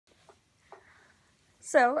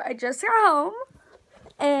So I just got home,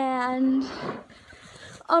 and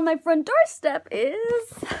on my front doorstep is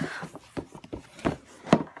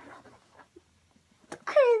the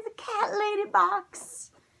Crazy Cat Lady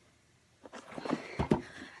box.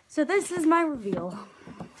 So this is my reveal,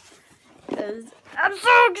 because I'm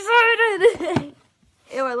so excited.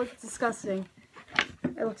 Ew, I look disgusting.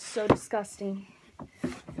 I look so disgusting.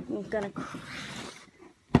 I'm gonna cry.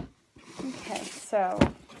 Okay, so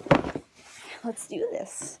let's do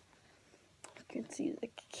this. You can see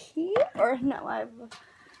the key, or no, I have a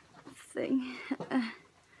thing.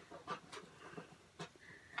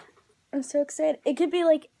 I'm so excited. It could be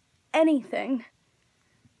like anything.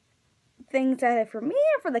 Things either for me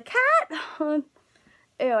or for the cat. Ew,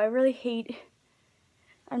 I really hate.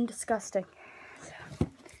 I'm disgusting. So,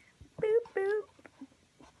 boop boop.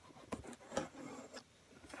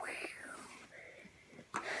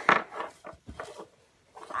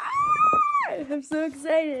 I'm so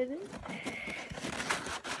excited.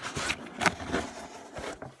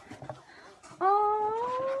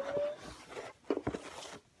 Oh.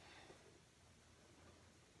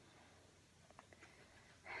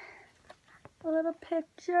 A little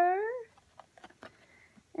picture.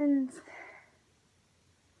 And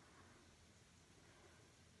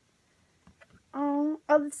oh,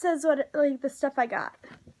 it says what like the stuff I got.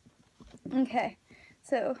 Okay.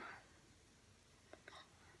 So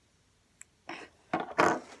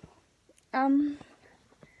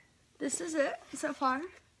this is it so far.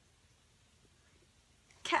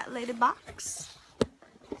 Cat Lady box.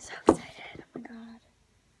 So excited. Oh my god.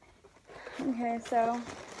 Okay, so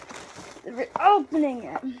we're opening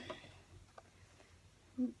it.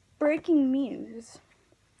 Breaking Muse.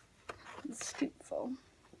 Scoopful.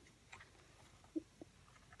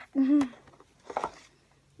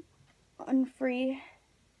 Unfree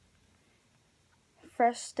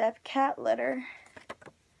Fresh Step cat litter.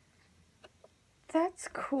 That's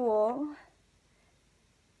cool.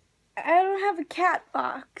 I don't have a cat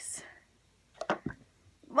box.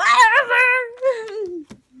 Whatever.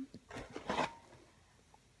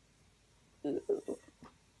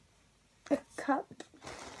 A cup.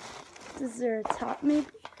 Is there a top maybe?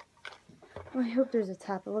 Oh, I hope there's a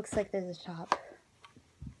top. It looks like there's a top.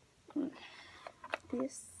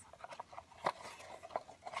 This.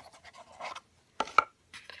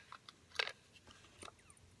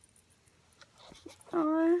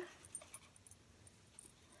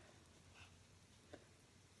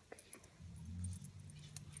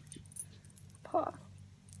 Paw.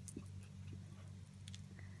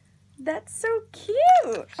 That's so cute.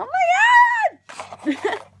 Oh my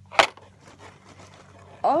god.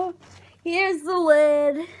 Oh, here's the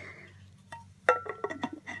lid.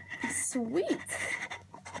 Sweet.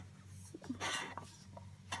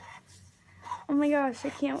 Oh my gosh, I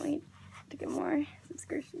can't wait to get more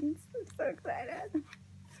subscriptions. I'm so excited.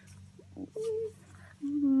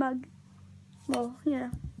 Mug. Well, yeah.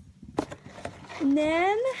 And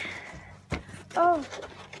then, oh,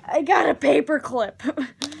 I got a paper clip.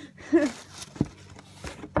 Let's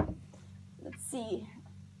see.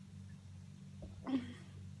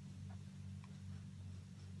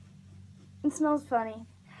 It smells funny,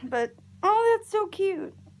 but oh, that's so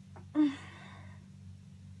cute.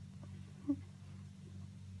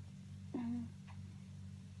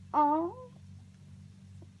 Oh,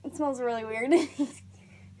 it smells really weird.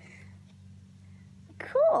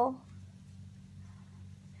 Cool.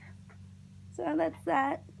 So that's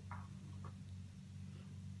that.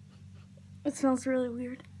 It smells really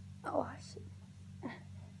weird. I'll wash it.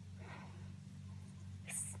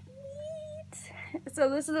 Sweet. So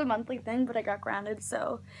this is a monthly thing, but I got grounded,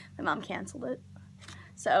 so my mom canceled it.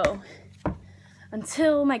 So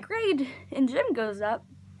until my grade in gym goes up,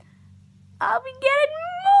 I'll be getting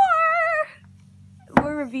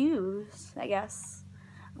more reviews, I guess.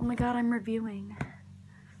 Oh my god, I'm reviewing.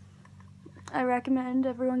 I recommend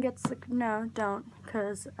everyone gets like, no, don't,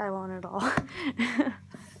 because I want it all.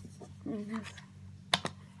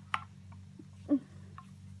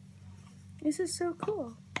 This is so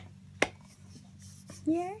cool.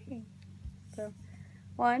 Yay. So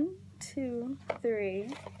 1, 2, 3.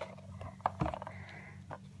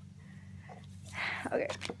 Okay.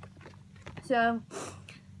 So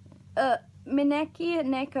Mineki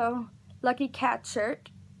Neko Lucky Cat shirt.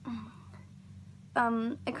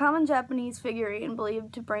 A common Japanese figurine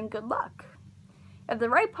believed to bring good luck. If the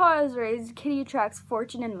right paw is raised, kitty attracts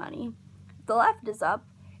fortune and money. If the left is up,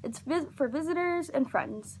 it's for visitors and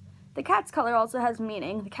friends. The cat's color also has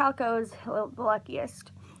meaning. The calico is the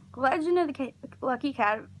luckiest. The legend of the lucky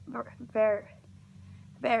cat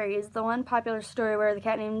varies. The one popular story where the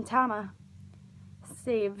cat named Tama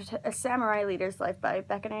saved a samurai leader's life by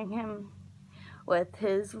beckoning him with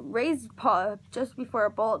his raised paw just before a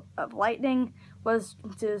bolt of lightning was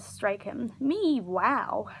to strike him. Me,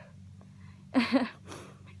 wow.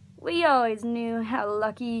 We always knew how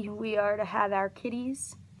lucky we are to have our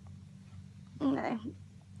kitties. Okay.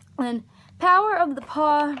 And Power of the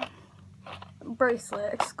Paw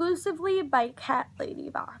bracelet, exclusively by Cat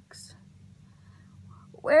Lady Box.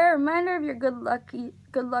 Wear a reminder of your good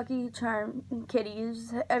lucky charm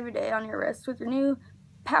kitties every day on your wrist with your new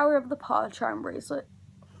Power of the Paw charm bracelet.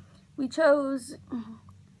 We chose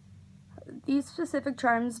these specific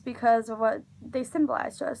charms because of what they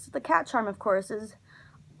symbolize to us. The cat charm, of course, is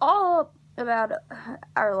all about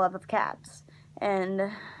our love of cats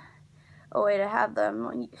and a way to have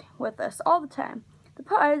them with us all the time. The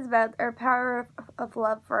paw is about our power of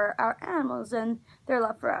love for our animals and their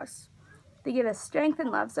love for us. They give us strength and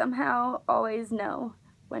love, somehow always know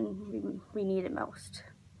when we need it most.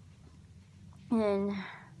 And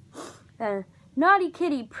Naughty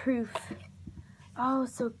Kitty proof. Oh,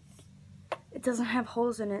 so it doesn't have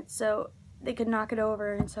holes in it, so they could knock it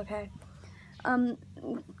over and it's okay.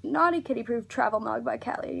 Naughty Kitty proof travel mug by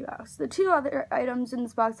Cat Lady Box. The two other items in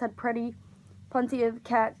this box had plenty of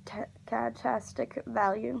catastic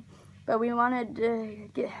value, but we wanted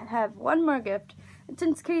to have one more gift. And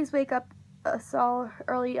since kitties wake up us all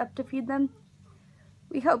early up to feed them,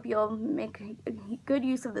 we hope you'll make good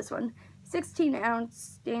use of this one.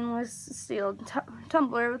 16-ounce stainless steel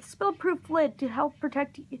tumbler with spill-proof lid to help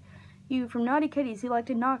protect you from naughty kitties who like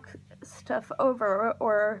to knock stuff over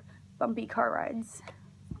or bumpy car rides.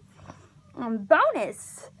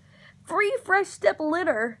 Bonus! Free Fresh Step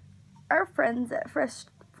litter. Our friends at Fresh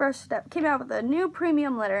Step came out with a new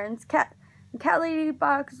premium litter, and Cat Lady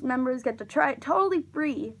Box members get to try it totally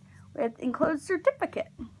free with enclosed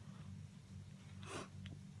certificate.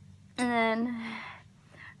 And then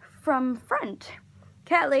from Front,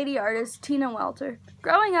 Cat Lady artist Tina Welter.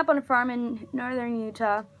 Growing up on a farm in northern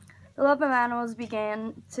Utah, the love of animals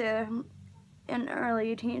began in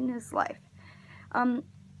early teenage life.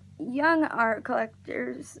 Young art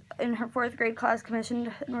collectors in her 4th grade class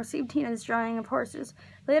commissioned and received Tina's drawing of horses.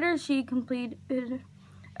 Later, she completed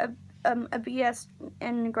a BS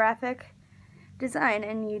in graphic design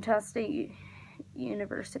in Utah State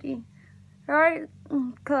University. Her art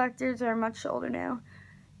collectors are much older now.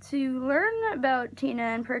 To learn about Tina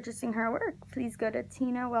and purchasing her work, please go to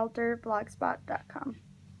tinawelterblogspot.com.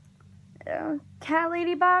 Cat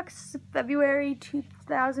Lady Box, February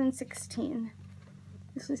 2016.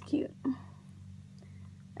 This is cute.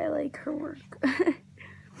 I like her work.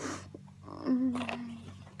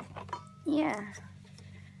 Yeah.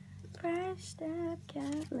 Fresh Step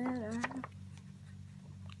cat litter.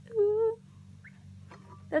 Ooh.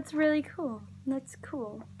 That's really cool. That's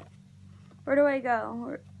cool. Where do I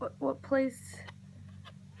go? What place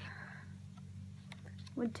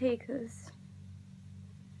would take this?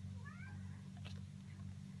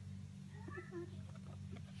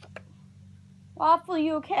 Waffle,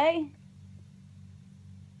 you okay?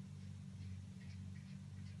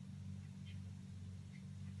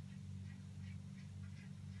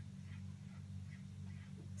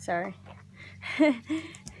 Sorry.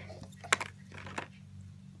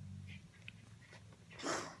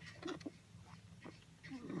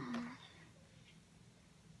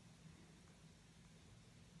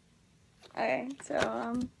 Okay,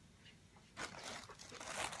 so,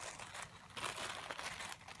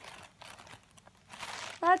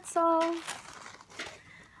 that's all.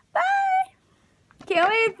 Bye! Can't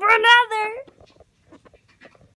wait for another!